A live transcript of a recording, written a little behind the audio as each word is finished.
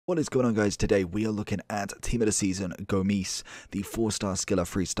What is going on, guys? Today we are looking at Team of the Season Gomis, the 4-star skiller,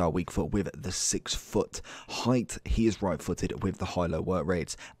 3-star weak foot with the 6-foot height. He is right-footed with the high-low work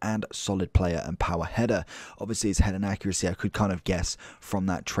rates and solid player and power header. Obviously his head and accuracy, I could kind of guess from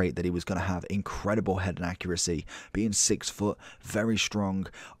that trait that he was going to have incredible head and accuracy. Being 6 foot, very strong.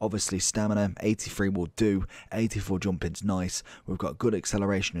 Obviously stamina, 83 will do. 84 jumping's nice. We've got good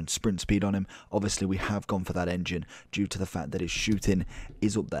acceleration and sprint speed on him. Obviously we have gone for that engine due to the fact that his shooting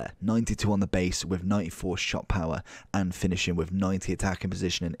is up there. 92 on the base with 94 shot power and finishing with 90 attacking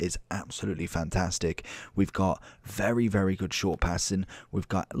positioning is absolutely fantastic. We've got very good short passing. We've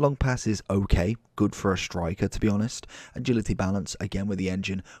got long passes, okay, good for a striker, to be honest. Agility balance, again with the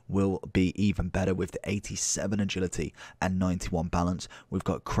engine, will be even better with the 87 agility and 91 balance. We've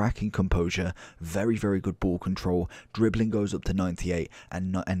got cracking composure, very good ball control. Dribbling goes up to 98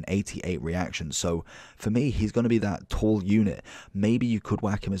 and 88 reaction. So for me, he's going to be that tall unit. Maybe you could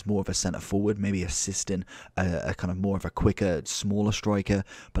whack him as more of a centre forward, maybe assisting a kind of more of a quicker, smaller striker.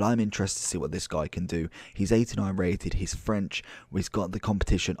 But I'm interested to see what this guy can do. He's 89 rated, he's French, he's got the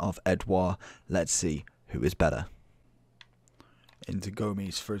competition of Edouard. Let's see who is better. Into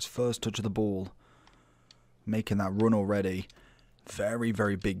Gomis for his first touch of the ball, making that run already. Very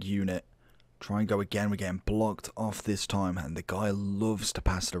big unit. Try and go again. We're getting blocked off this time, and the guy loves to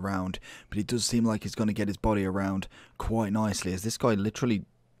pass it around, but he does seem like he's going to get his body around quite nicely, as this guy literally...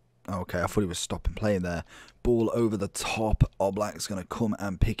 Okay, I thought he was stopping playing there. Ball over the top. Oblak's going to come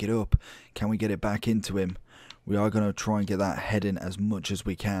and pick it up. Can we get it back into him? We are going to try and get that head in as much as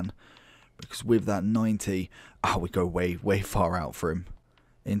we can, because with that 90, we go way far out for him.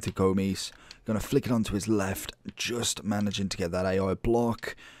 Into Gomis. Going to flick it onto his left, just managing to get that AI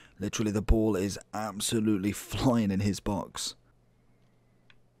block. Literally, the ball is absolutely flying in his box.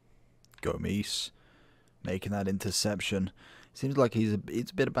 Gomis making that interception. Seems like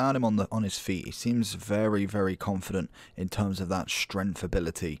it's a bit about him on his feet. He seems very confident in terms of that strength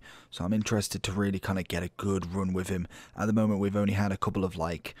ability. So I'm interested to really kind of get a good run with him. At the moment, we've only had a couple of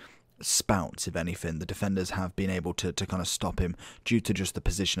like spouts, if anything. The defenders have been able to kind of stop him due to just the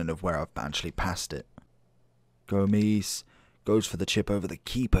positioning of where I've actually passed it. Gomis goes for the chip over the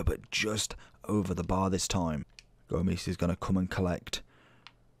keeper, but just over the bar this time. Gomis is going to come and collect.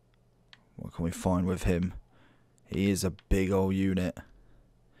 What can we find with him? He is a big old unit.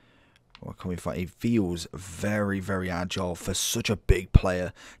 What can we find? He feels very agile for such a big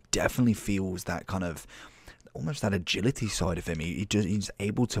player. Definitely feels that kind of, almost that agility side of him. He's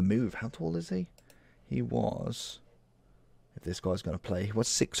able to move. How tall is he? He was... If this guy's going to play, he was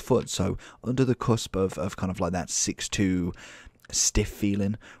 6 foot, so under the cusp of kind of like that 6'2" stiff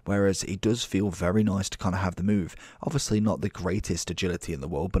feeling, whereas he does feel very nice to kind of have the move. Obviously not the greatest agility in the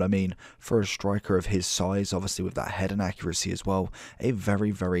world, but I mean, for a striker of his size, obviously with that head and accuracy as well, a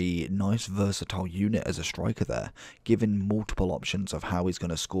very nice versatile unit as a striker there, given multiple options of how he's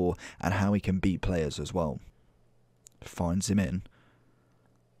going to score and how he can beat players as well. Finds him in.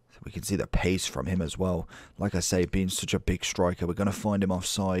 We can see the pace from him as well. Like I say, being such a big striker, we're going to find him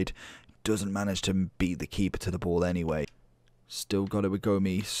offside. Doesn't manage to beat the keeper to the ball anyway. Still got it with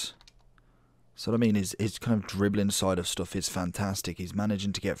Gomis. So I mean, his kind of dribbling side of stuff is fantastic. He's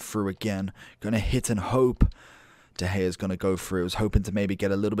managing to get through again. Going to hit and hope. De Gea's going to go through. I was hoping to maybe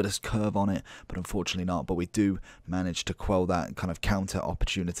get a little bit of curve on it, but unfortunately not. But we do manage to quell that kind of counter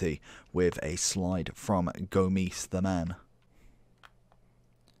opportunity with a slide from Gomis, the man.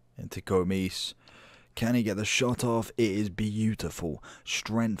 Into Gomis. Can he get the shot off? It is beautiful.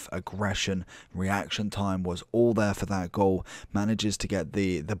 Strength, aggression, reaction time was all there for that goal. Manages to get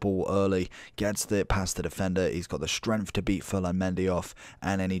the ball early. Gets it past the defender. He's got the strength to beat Ferland Mendy off.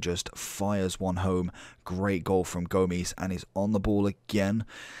 And then he just fires one home. Great goal from Gomis. And he's on the ball again.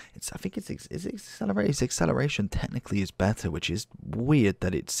 I think it's accelerated. His acceleration technically is better, which is weird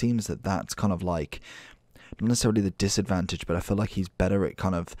that it seems that that's kind of like... not necessarily the disadvantage, but I feel like he's better at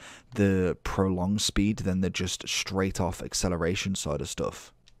kind of the prolonged speed than the just straight off acceleration side of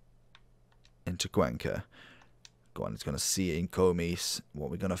stuff. Into Cuenca. Go on, he's going to see it in Gomis. What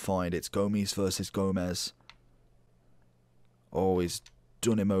we're going to find, it's Gomis versus Gomez. Oh, he's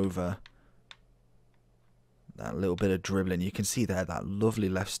done him over. That little bit of dribbling. You can see there, that lovely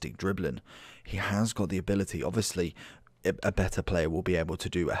left stick dribbling. He has got the ability, obviously... a better player will be able to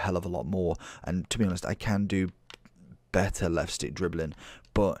do a hell of a lot more, and to be honest, I can do better left stick dribbling,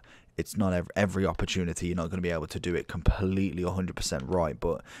 but it's not every opportunity. You're not going to be able to do it completely 100% right,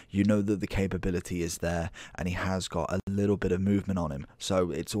 but you know that the capability is there, and he has got a little bit of movement on him, so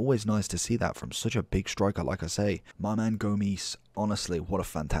it's always nice to see that from such a big striker. Like I say, my man Gomis, honestly, what a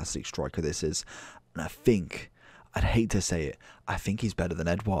fantastic striker this is, and I think I'd hate to say it, I think he's better than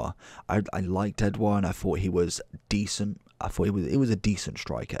Edouard. I liked Edouard and I thought he was decent. I thought he was a decent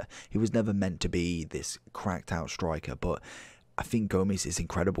striker. He was never meant to be this cracked out striker, but I think Gomis is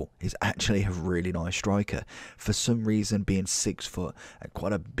incredible. He's actually a really nice striker. For some reason, being 6 foot and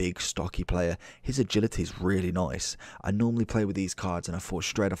quite a big, stocky player, his agility is really nice. I normally play with these cards, and I thought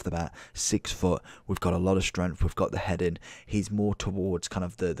straight off the bat, 6 foot, we've got a lot of strength, we've got the head in. He's more towards kind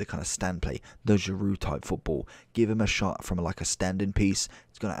of the kind of stand play, the Giroud type football. Give him a shot from like a standing piece,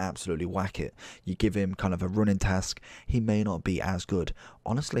 it's going to absolutely whack it. You give him kind of a running task, he may not be as good.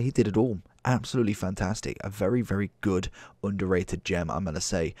 Honestly, he did it all. Absolutely fantastic. A very, very good underrated gem, I'm going to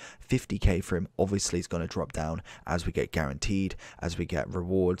say. 50k for him obviously is going to drop down as we get guaranteed, as we get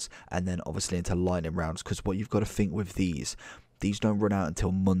rewards, and then obviously into lightning rounds, because what you've got to think with these don't run out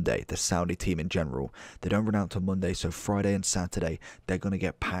until Monday. The Saudi team in general, they don't run out until Monday, so Friday and Saturday they're going to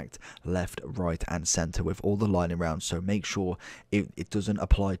get packed left, right and centre with all the lightning rounds. So make sure it doesn't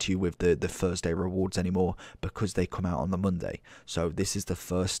apply to you with the Thursday rewards anymore, because they come out on the Monday. So this is the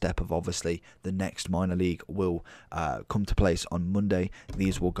first step of obviously the next minor league will come to place on Monday.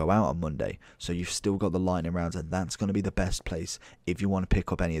 These will go out on Monday, so you've still got the lightning rounds, and that's going to be the best place if you want to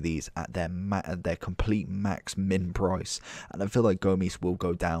pick up any of these at their complete max min price. And I feel like Gomis will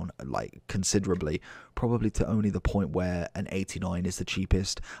go down like considerably, probably to only the point where an 89 is the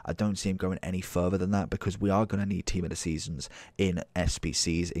cheapest. I don't see him going any further than that, because we are going to need team of the seasons in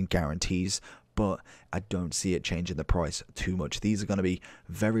SBCs, in guarantees, but I don't see it changing the price too much. These are going to be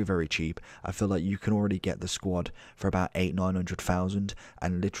very, very cheap. I feel like you can already get the squad for about 800,000-900,000,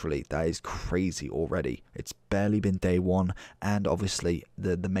 and literally that is crazy already. It's barely been day one, and obviously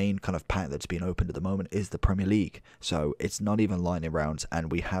the main kind of pack that's being opened at the moment is the Premier League, so it's not even lightning rounds,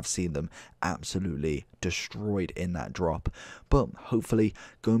 and we have seen them absolutely destroyed in that drop. But hopefully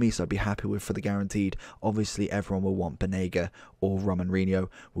Gomis I'd be happy with for the guaranteed. Obviously everyone will want Banega or Roman Rino.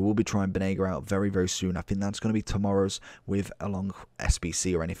 We will be trying Banega out very, very soon. I think that's going to be tomorrow's with along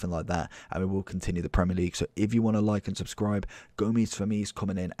SBC or anything like that, and we will continue the Premier League. So if you want to like and subscribe, Gomis for me is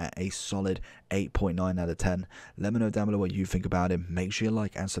coming in at a solid 8.9 out of 10. Let me know down below what you think about him. Make sure you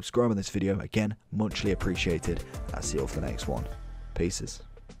like and subscribe on this video. Again, muchly appreciated. I'll see you all for the next one. Peace.